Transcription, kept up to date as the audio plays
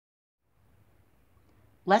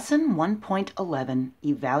Lesson 1.11,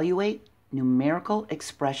 Evaluate Numerical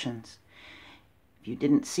Expressions. If you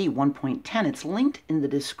didn't see 1.10, it's linked in the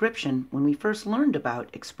description when we first learned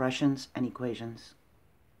about expressions and equations.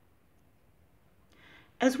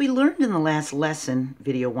 As we learned in the last lesson,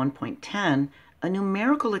 video 1.10, a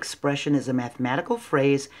numerical expression is a mathematical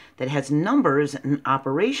phrase that has numbers and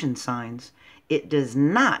operation signs. It does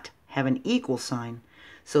not have an equal sign.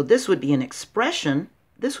 So this would be an expression.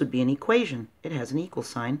 This would be an equation. It has an equal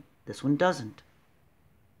sign. This one doesn't.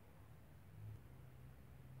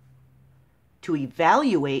 To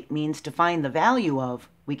evaluate means to find the value of.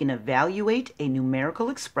 We can evaluate a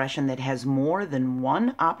numerical expression that has more than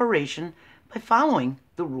one operation by following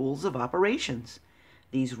the rules of operations.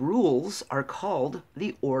 These rules are called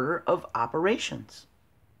the order of operations.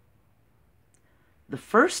 The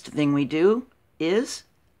first thing we do is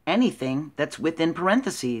anything that's within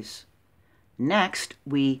parentheses. Next,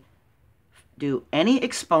 we do any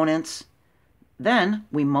exponents, then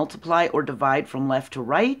we multiply or divide from left to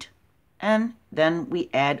right, and then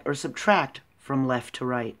we add or subtract from left to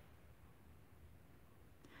right.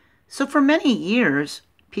 So for many years,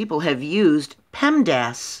 people have used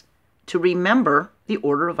PEMDAS to remember the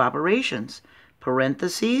order of operations.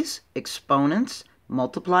 Parentheses, exponents,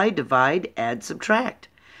 multiply, divide, add, subtract.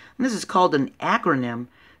 And this is called an acronym.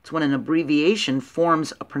 It's when an abbreviation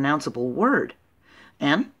forms a pronounceable word.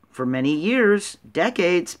 And for many years,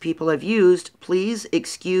 decades, people have used "Please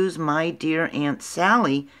excuse my dear Aunt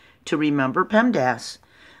Sally" to remember PEMDAS.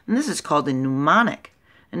 And this is called a mnemonic.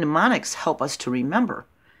 And mnemonics help us to remember.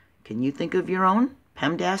 Can you think of your own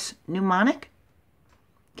PEMDAS mnemonic?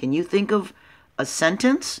 Can you think of a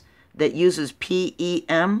sentence that uses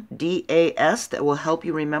PEMDAS that will help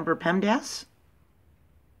you remember PEMDAS?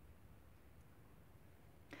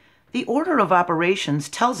 The order of operations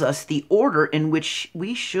tells us the order in which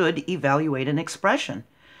we should evaluate an expression.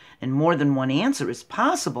 And more than one answer is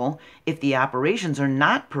possible if the operations are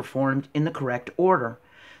not performed in the correct order.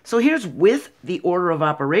 So here's with the order of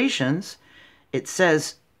operations. It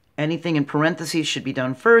says anything in parentheses should be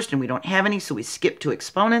done first, and we don't have any, so we skip to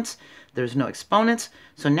exponents. There's no exponents.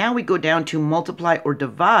 So now we go down to multiply or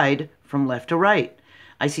divide from left to right.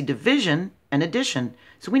 I see division and addition.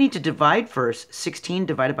 So we need to divide first. 16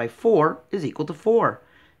 divided by 4 is equal to 4.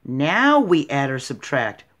 Now we add or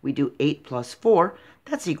subtract. We do 8 plus 4.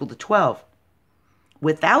 That's equal to 12.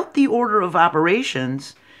 Without the order of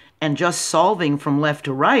operations and just solving from left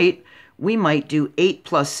to right, we might do 8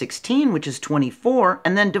 plus 16, which is 24,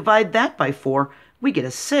 and then divide that by 4. We get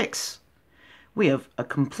a 6. We have a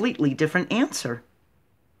completely different answer.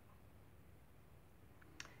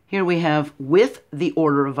 Here we have with the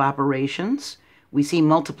order of operations. We see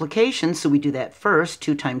multiplication, so we do that first.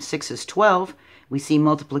 2 times 6 is 12. We see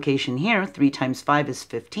multiplication here. 3 times 5 is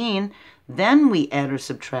 15. Then we add or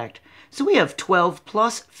subtract. So we have 12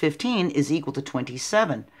 plus 15 is equal to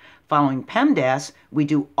 27. Following PEMDAS, we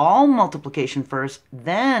do all multiplication first,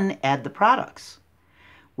 then add the products.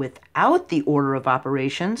 Without the order of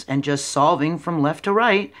operations and just solving from left to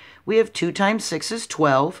right, we have 2 times 6 is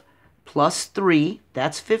 12, plus 3,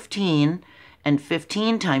 that's 15, and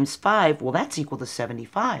 15 times 5, well, that's equal to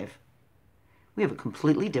 75. We have a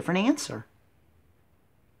completely different answer.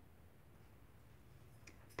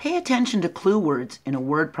 Pay attention to clue words in a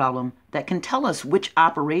word problem that can tell us which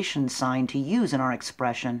operation sign to use in our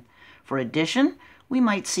expression. For addition, we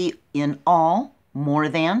might see in all, more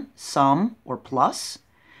than, some, or plus.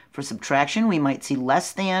 For subtraction, we might see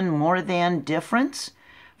less than, more than, difference.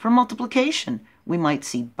 For multiplication, we might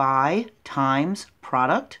see by, times,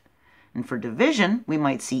 product. And for division, we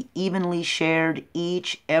might see evenly shared,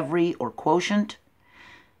 each, every, or quotient.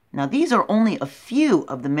 Now these are only a few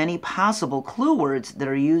of the many possible clue words that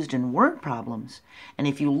are used in word problems. And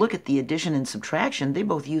if you look at the addition and subtraction, they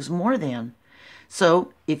both use more than.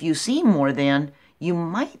 So if you see more than, you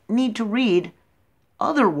might need to read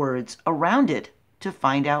other words around it to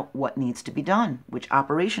find out what needs to be done, which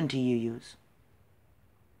operation do you use.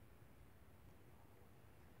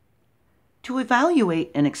 To evaluate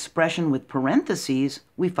an expression with parentheses,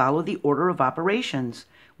 we follow the order of operations.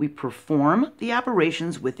 We perform the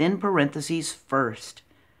operations within parentheses first.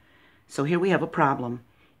 So here we have a problem.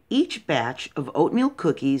 Each batch of oatmeal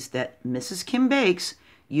cookies that Mrs. Kim bakes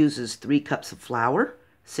uses 3 cups of flour,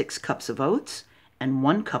 6 cups of oats, and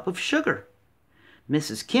 1 cup of sugar.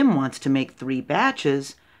 Mrs. Kim wants to make 3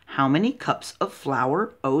 batches. How many cups of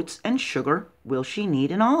flour, oats, and sugar will she need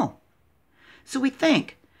in all? So we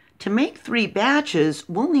think, to make 3 batches,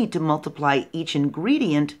 we'll need to multiply each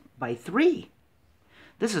ingredient by 3.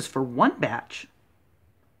 This is for 1 batch.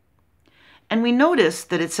 And we notice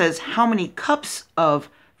that it says how many cups of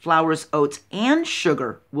flours, oats, and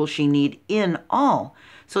sugar will she need in all?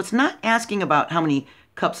 So it's not asking about how many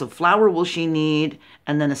cups of flour will she need,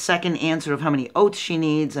 and then a second answer of how many oats she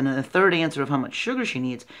needs, and then a third answer of how much sugar she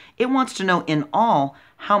needs. It wants to know in all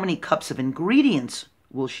how many cups of ingredients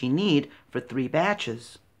will she need for 3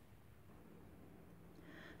 batches.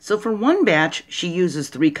 So for 1 batch, she uses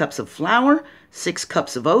 3 cups of flour, 6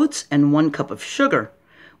 cups of oats, and 1 cup of sugar.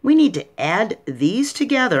 We need to add these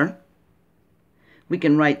together. We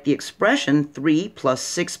can write the expression 3 plus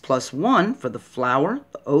 6 plus 1 for the flour,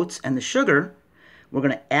 the oats, and the sugar. We're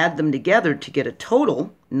going to add them together to get a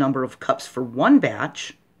total number of cups for 1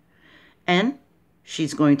 batch. And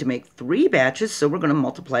she's going to make 3 batches, so we're going to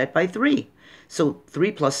multiply it by 3. So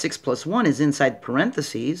 3 plus 6 plus 1 is inside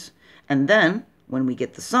parentheses. And then, when we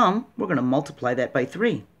get the sum, we're going to multiply that by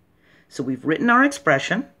 3. So we've written our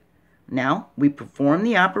expression. Now we perform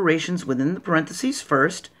the operations within the parentheses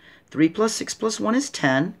first. 3 plus 6 plus 1 is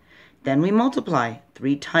 10. Then we multiply.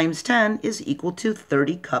 3 times 10 is equal to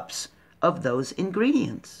 30 cups of those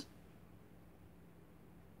ingredients.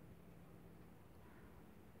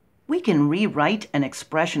 We can rewrite an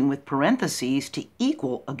expression with parentheses to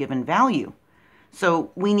equal a given value.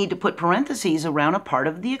 So we need to put parentheses around a part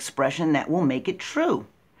of the expression that will make it true.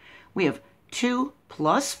 We have 2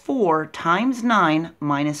 plus 4 times 9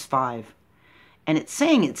 minus 5. And it's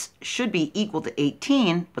saying it should be equal to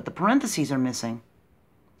 18, but the parentheses are missing.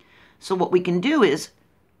 So what we can do is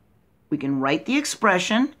we can write the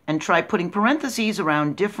expression and try putting parentheses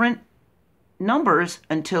around different numbers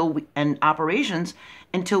and operations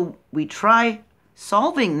until we try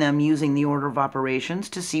solving them using the order of operations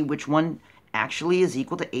to see which one actually is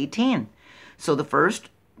equal to 18. So the first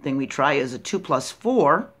thing we try is a 2 plus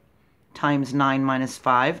 4 times 9 minus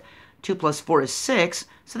 5. 2 plus 4 is 6,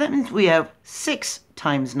 so that means we have 6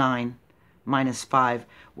 times 9 minus 5.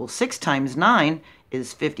 Well, 6 times 9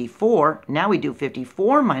 is 54. Now we do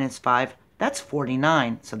 54 minus 5. That's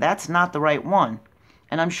 49, so that's not the right one.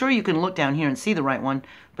 And I'm sure you can look down here and see the right one,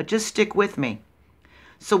 but just stick with me.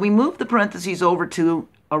 So we move the parentheses over to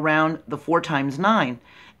around the 4 times 9,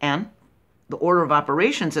 and the order of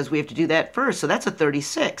operations says we have to do that first, so that's a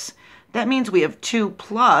 36. That means we have 2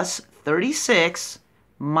 plus 36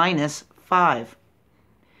 minus 5.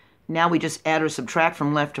 Now we just add or subtract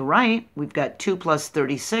from left to right. We've got 2 plus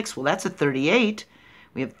 36. Well, that's a 38.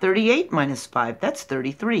 We have 38 minus 5. That's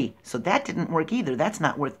 33. So that didn't work either. That's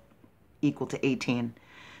not equal to 18.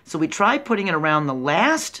 So we try putting it around the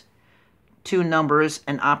last 2 numbers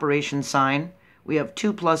and operation sign. We have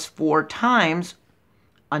 2 plus 4 times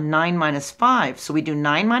a 9 minus 5. So we do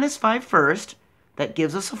 9 minus 5 first. That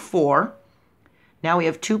gives us a 4. Now we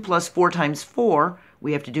have 2 plus 4 times 4.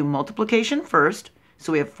 We have to do multiplication first.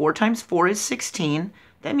 So we have 4 times 4 is 16.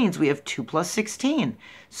 That means we have 2 plus 16.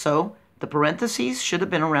 So the parentheses should have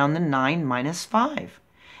been around the 9 minus 5.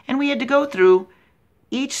 And we had to go through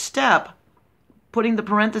each step, putting the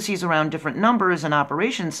parentheses around different numbers and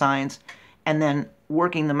operation signs, and then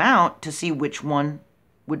working them out to see which one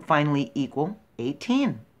would finally equal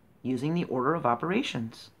 18, using the order of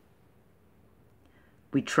operations.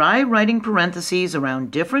 We try writing parentheses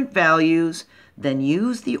around different values, then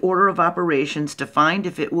use the order of operations to find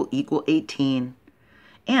if it will equal 18.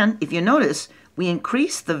 And if you notice, we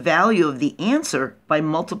increase the value of the answer by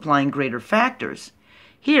multiplying greater factors.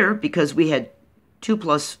 Here, because we had 2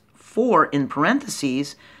 plus 4 in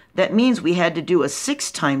parentheses, that means we had to do a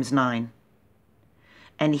 6 times 9.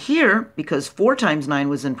 And here, because 4 times 9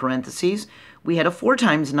 was in parentheses, we had a 4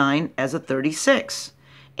 times 9 as a 36.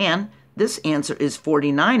 And this answer is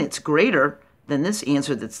 49. It's greater than this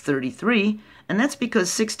answer that's 33. And that's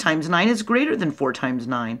because 6 times 9 is greater than 4 times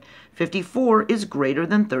 9. 54 is greater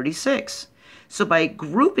than 36. So by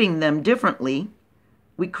grouping them differently,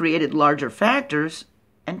 we created larger factors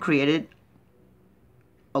and created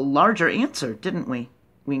a larger answer, didn't we?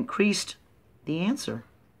 We increased the answer.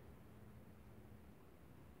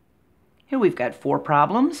 Here we've got 4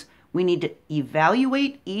 problems. We need to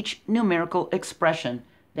evaluate each numerical expression.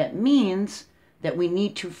 That means that we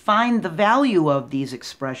need to find the value of these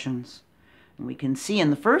expressions. And we can see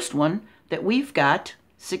in the first one that we've got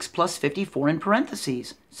 6 plus 54 in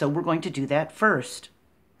parentheses. So we're going to do that first.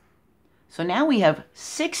 So now we have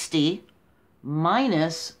 60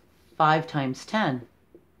 minus 5 times 10.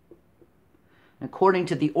 According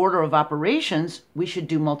to the order of operations, we should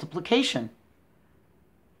do multiplication.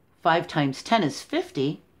 5 times 10 is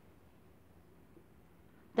 50.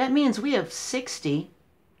 That means we have 60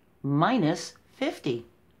 minus 50.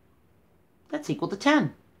 That's equal to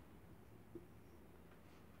 10.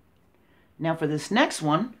 Now for this next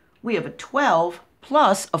one, we have a 12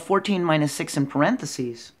 plus a 14 minus 6 in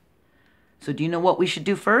parentheses. So do you know what we should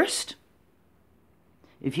do first?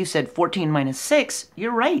 If you said 14 minus 6,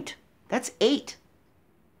 you're right. That's 8.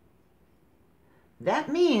 That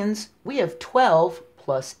means we have 12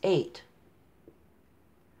 plus 8.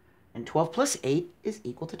 And 12 plus 8 is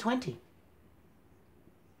equal to 20.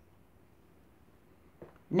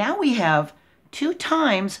 Now we have 2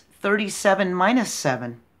 times 37 minus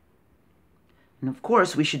 7. And of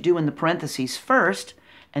course, we should do in the parentheses first,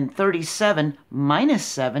 and 37 minus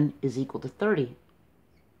 7 is equal to 30.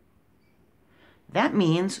 That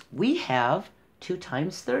means we have 2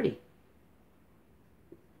 times 30.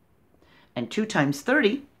 And 2 times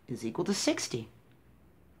 30 is equal to 60.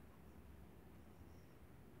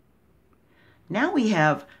 Now we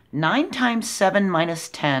have 9 times 7 minus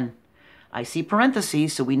 10. I see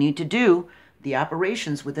parentheses, so we need to do the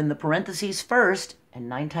operations within the parentheses first, and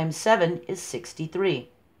 9 times 7 is 63.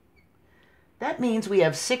 That means we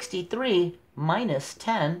have 63 minus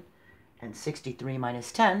 10, and 63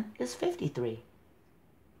 minus 10 is 53.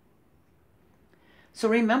 So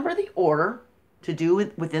remember the order to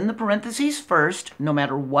do within the parentheses first, no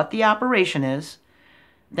matter what the operation is.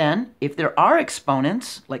 Then, if there are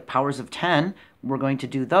exponents, like powers of 10, we're going to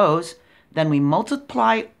do those. Then we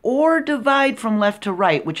multiply or divide from left to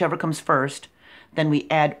right, whichever comes first. Then we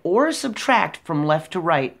add or subtract from left to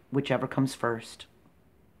right, whichever comes first.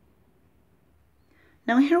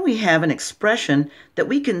 Now here we have an expression that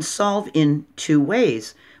we can solve in 2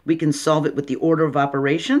 ways. We can solve it with the order of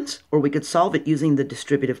operations, or we could solve it using the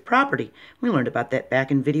distributive property. We learned about that back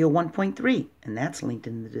in video 1.3, and that's linked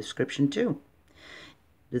in the description too.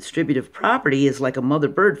 The distributive property is like a mother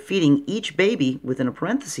bird feeding each baby within a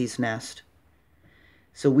parentheses nest.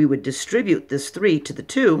 So we would distribute this 3 to the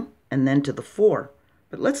 2 and then to the 4.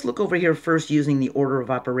 But let's look over here first using the order of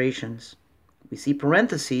operations. We see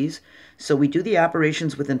parentheses, so we do the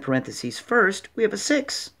operations within parentheses first. We have a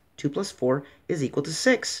 6. 2 plus 4 is equal to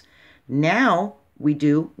 6. Now we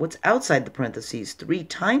do what's outside the parentheses. 3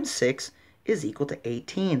 times 6 is equal to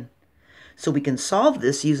 18. So we can solve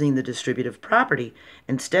this using the distributive property.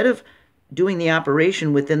 Instead of doing the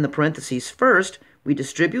operation within the parentheses first, we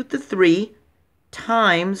distribute the 3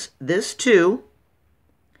 times this 2.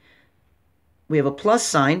 We have a plus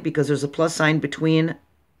sign because there's a plus sign between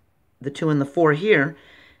the 2 and the 4 here.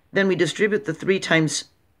 Then we distribute the 3 times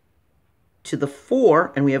to the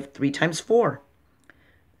 4, and we have 3 times 4.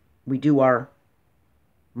 We do our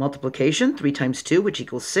multiplication, 3 times 2, which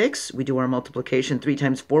equals 6. We do our multiplication, 3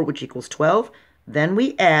 times 4, which equals 12. Then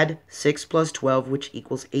we add 6 plus 12, which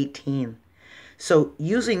equals 18. So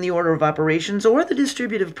using the order of operations or the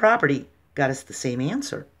distributive property got us the same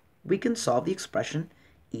answer. We can solve the expression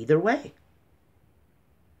either way.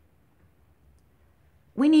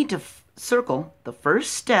 We need to circle the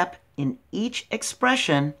first step in each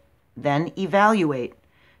expression, then evaluate.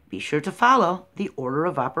 Be sure to follow the order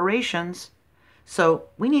of operations. So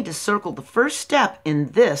we need to circle the first step in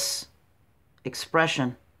this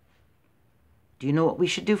expression. Do you know what we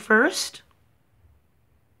should do first?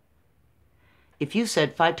 If you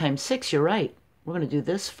said 5 times 6, you're right. We're going to do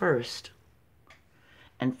this first.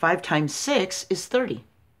 And 5 times 6 is 30.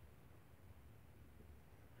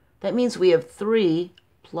 That means we have 3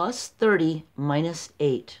 plus 30 minus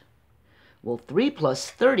 8. Well, 3 plus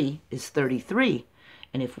 30 is 33.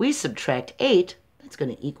 And if we subtract 8, that's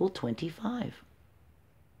going to equal 25.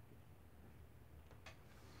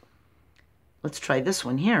 Let's try this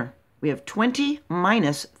one here. We have 20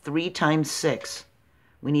 minus 3 times 6.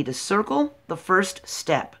 We need to circle the first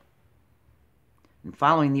step. And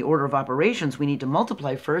following the order of operations, we need to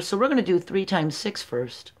multiply first, so we're going to do 3 times 6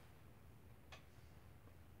 first.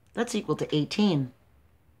 That's equal to 18.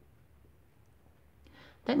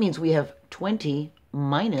 That means we have 20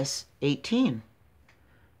 minus 18.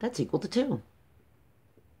 That's equal to 2.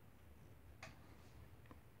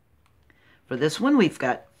 For this one, we've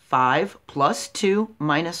got 5 plus 2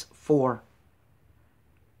 minus 4.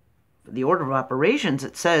 For the order of operations,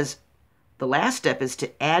 it says the last step is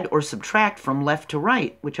to add or subtract from left to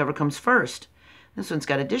right, whichever comes first. This one's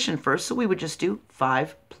got addition first, so we would just do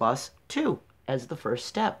 5 plus 2 as the first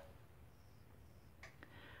step.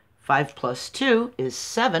 5 plus 2 is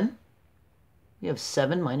 7. We have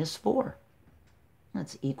 7 minus 4.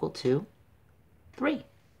 That's equal to 3.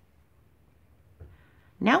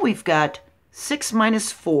 Now we've got 6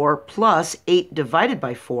 minus 4 plus 8 divided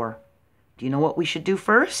by 4. Do you know what we should do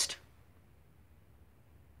first?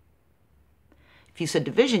 If you said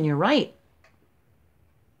division, you're right.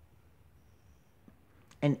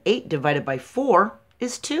 And 8 divided by 4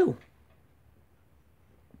 is 2.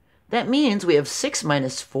 That means we have 6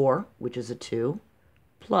 minus 4, which is a 2,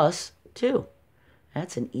 plus 2.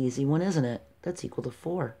 That's an easy one, isn't it? That's equal to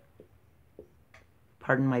 4.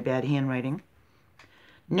 Pardon my bad handwriting.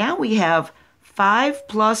 Now we have 5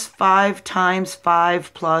 plus 5 times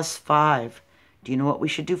 5 plus 5. Do you know what we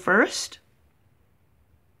should do first?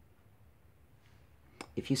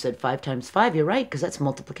 If you said 5 times 5, you're right, because that's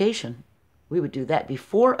multiplication. We would do that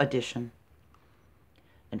before addition.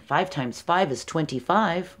 And 5 times 5 is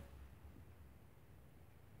 25.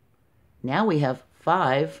 Now we have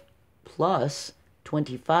 5 plus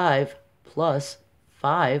 25 plus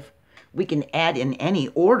 5. We can add in any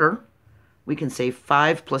order. We can say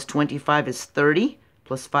 5 plus 25 is 30,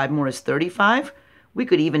 plus 5 more is 35. We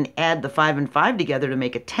could even add the 5 and 5 together to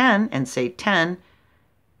make a 10 and say 10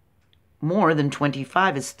 more than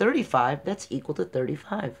 25 is 35. That's equal to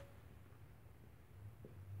 35.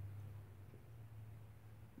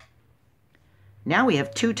 Now we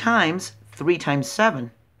have 2 times 3 times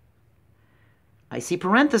 7. I see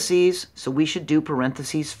parentheses, so we should do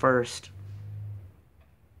parentheses first.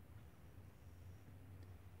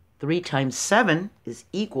 3 times 7 is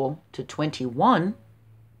equal to 21.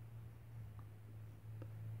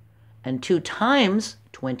 And 2 times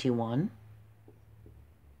 21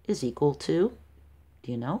 is equal to,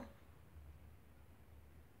 do you know?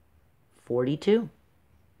 42.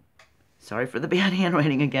 Sorry for the bad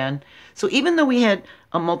handwriting again. So even though we had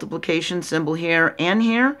a multiplication symbol here and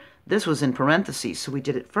here, this was in parentheses, so we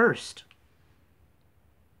did it first.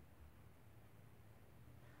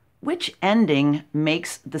 Which ending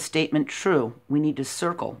makes the statement true? We need to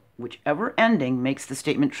circle whichever ending makes the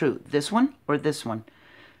statement true, this one or this one.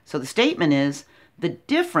 So the statement is, the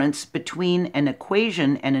difference between an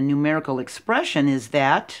equation and a numerical expression is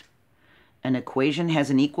that an equation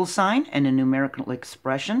has an equal sign and a numerical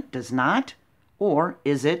expression does not? Or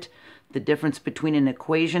is it the difference between an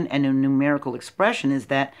equation and a numerical expression is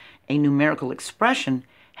that a numerical expression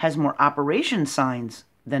has more operation signs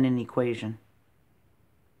than an equation?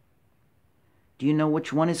 Do you know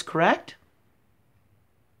which one is correct?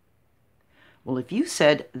 Well, if you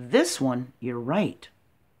said this one, you're right.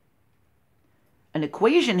 An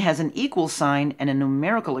equation has an equal sign and a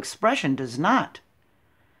numerical expression does not.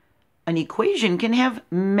 An equation can have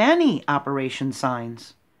many operation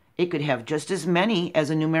signs. It could have just as many as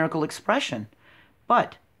a numerical expression,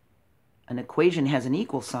 but an equation has an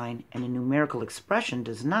equal sign and a numerical expression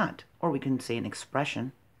does not, or we can say an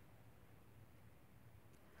expression.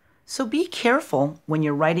 So be careful when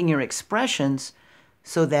you're writing your expressions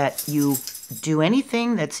so that you do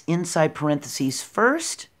anything that's inside parentheses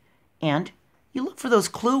first, and you look for those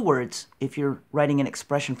clue words if you're writing an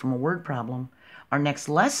expression from a word problem. Our next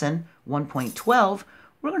lesson, 1.12,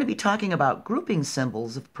 we're going to be talking about grouping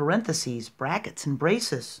symbols of parentheses, brackets, and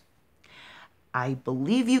braces. I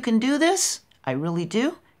believe you can do this. I really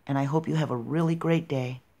do. And I hope you have a really great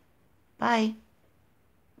day. Bye.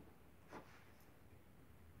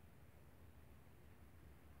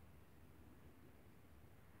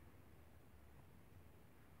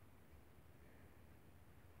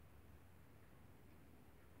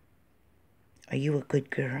 Are you a good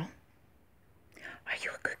girl? Are you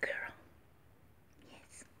a good girl?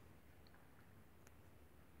 Yes.